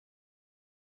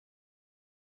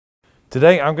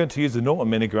Today I'm going to use the Norton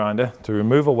Mini Grinder to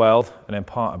remove a weld and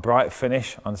impart a bright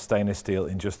finish on stainless steel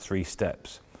in just 3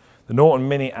 steps. The Norton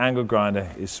Mini Angle Grinder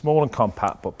is small and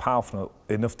compact but powerful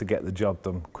enough to get the job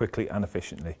done quickly and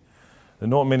efficiently. The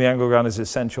Norton Mini Angle Grinder is an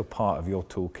essential part of your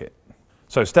toolkit.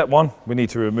 So step 1, we need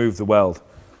to remove the weld.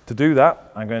 To do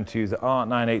that, I'm going to use the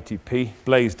R980P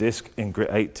Blaze disc in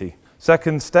grit 80.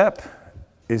 Second step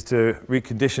is to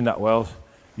recondition that weld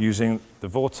using the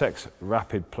Vortex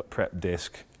RapidPrep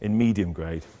disc in medium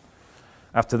grade.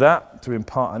 After that, to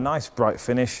impart a nice bright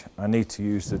finish, I need to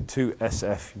use the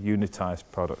 2SF unitized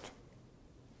product.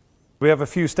 We have a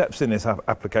few steps in this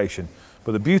application,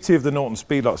 but the beauty of the Norton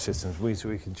SpeedLok systems means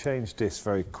we can change discs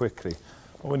very quickly.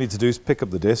 All we need to do is pick up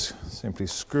the disc, simply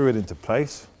screw it into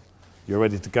place. You're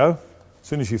ready to go. As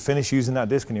soon as you finish using that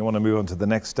disc and you want to move on to the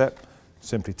next step,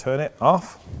 simply turn it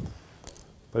off,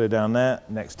 put it down there,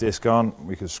 next disc on,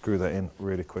 we can screw that in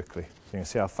really quickly. So you can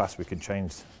see how fast we can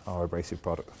change our abrasive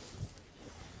product.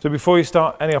 So before you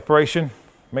start any operation,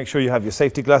 make sure you have your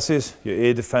safety glasses, your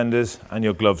ear defenders and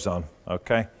your gloves on,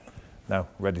 okay? Now,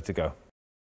 ready to go.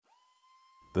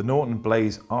 The Norton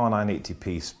Blaze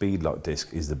R980P SpeedLok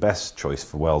disc is the best choice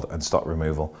for weld and stock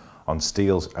removal on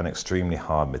steels and extremely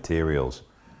hard materials.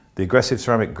 The aggressive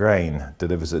ceramic grain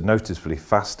delivers a noticeably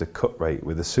faster cut rate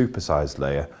with a supersized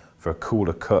layer for a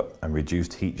cooler cut and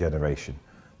reduced heat generation,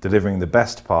 delivering the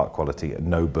best part quality and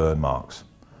no burn marks.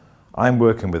 I'm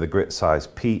working with a grit size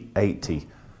P80,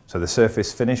 so the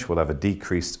surface finish will have a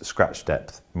decreased scratch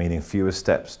depth, meaning fewer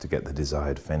steps to get the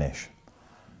desired finish.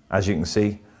 As you can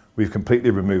see, we've completely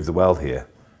removed the weld here.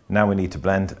 Now we need to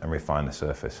blend and refine the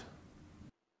surface.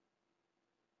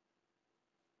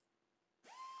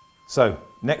 So,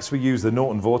 next we use the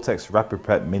Norton Vortex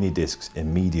RapidPrep mini discs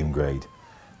in medium grade.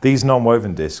 These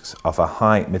non-woven discs offer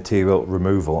high material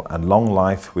removal and long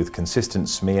life with consistent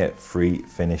smear-free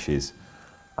finishes.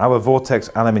 Our Vortex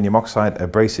aluminium oxide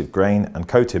abrasive grain and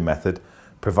coating method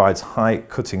provides high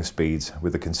cutting speeds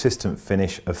with a consistent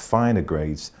finish of finer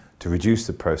grades to reduce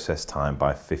the process time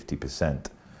by 50%.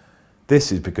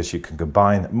 This is because you can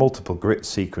combine multiple grit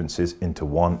sequences into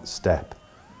one step.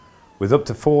 With up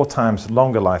to 4 times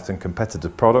longer life than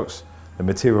competitive products, the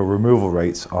material removal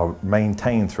rates are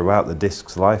maintained throughout the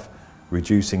disc's life,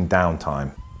 reducing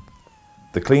downtime.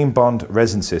 The Clean Bond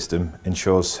resin system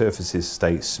ensures surfaces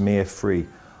stay smear-free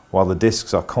while the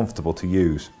discs are comfortable to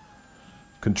use.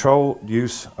 Controlled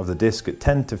use of the disc at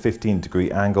 10 to 15 degree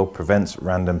angle prevents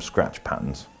random scratch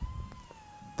patterns.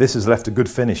 This has left a good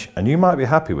finish and you might be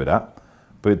happy with that,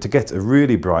 but to get a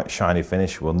really bright shiny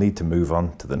finish we'll need to move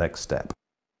on to the next step.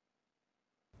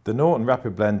 The Norton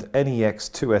RapidBlend NEX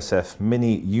 2SF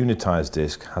mini unitized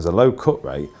disc has a low cut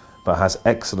rate but has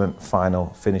excellent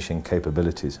final finishing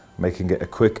capabilities, making it a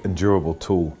quick and durable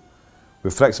tool.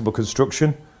 With flexible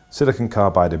construction, silicon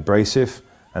carbide abrasive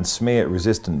and smear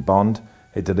resistant bond,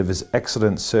 it delivers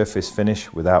excellent surface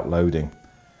finish without loading.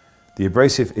 The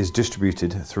abrasive is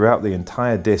distributed throughout the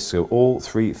entire disc so all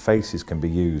 3 faces can be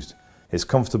used. It's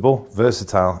comfortable,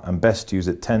 versatile and best used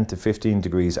at 10 to 15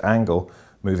 degrees angle,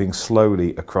 moving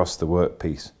slowly across the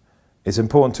workpiece. It's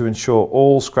important to ensure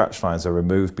all scratch lines are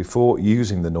removed before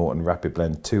using the Norton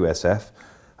RapidBlend 2SF,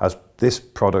 as this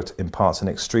product imparts an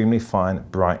extremely fine,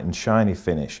 bright and shiny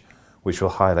finish which will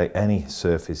highlight any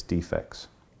surface defects.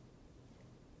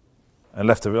 And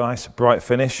left a nice bright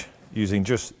finish using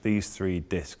just these 3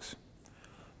 discs.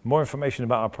 For more information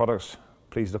about our products,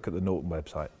 please look at the Norton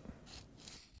website.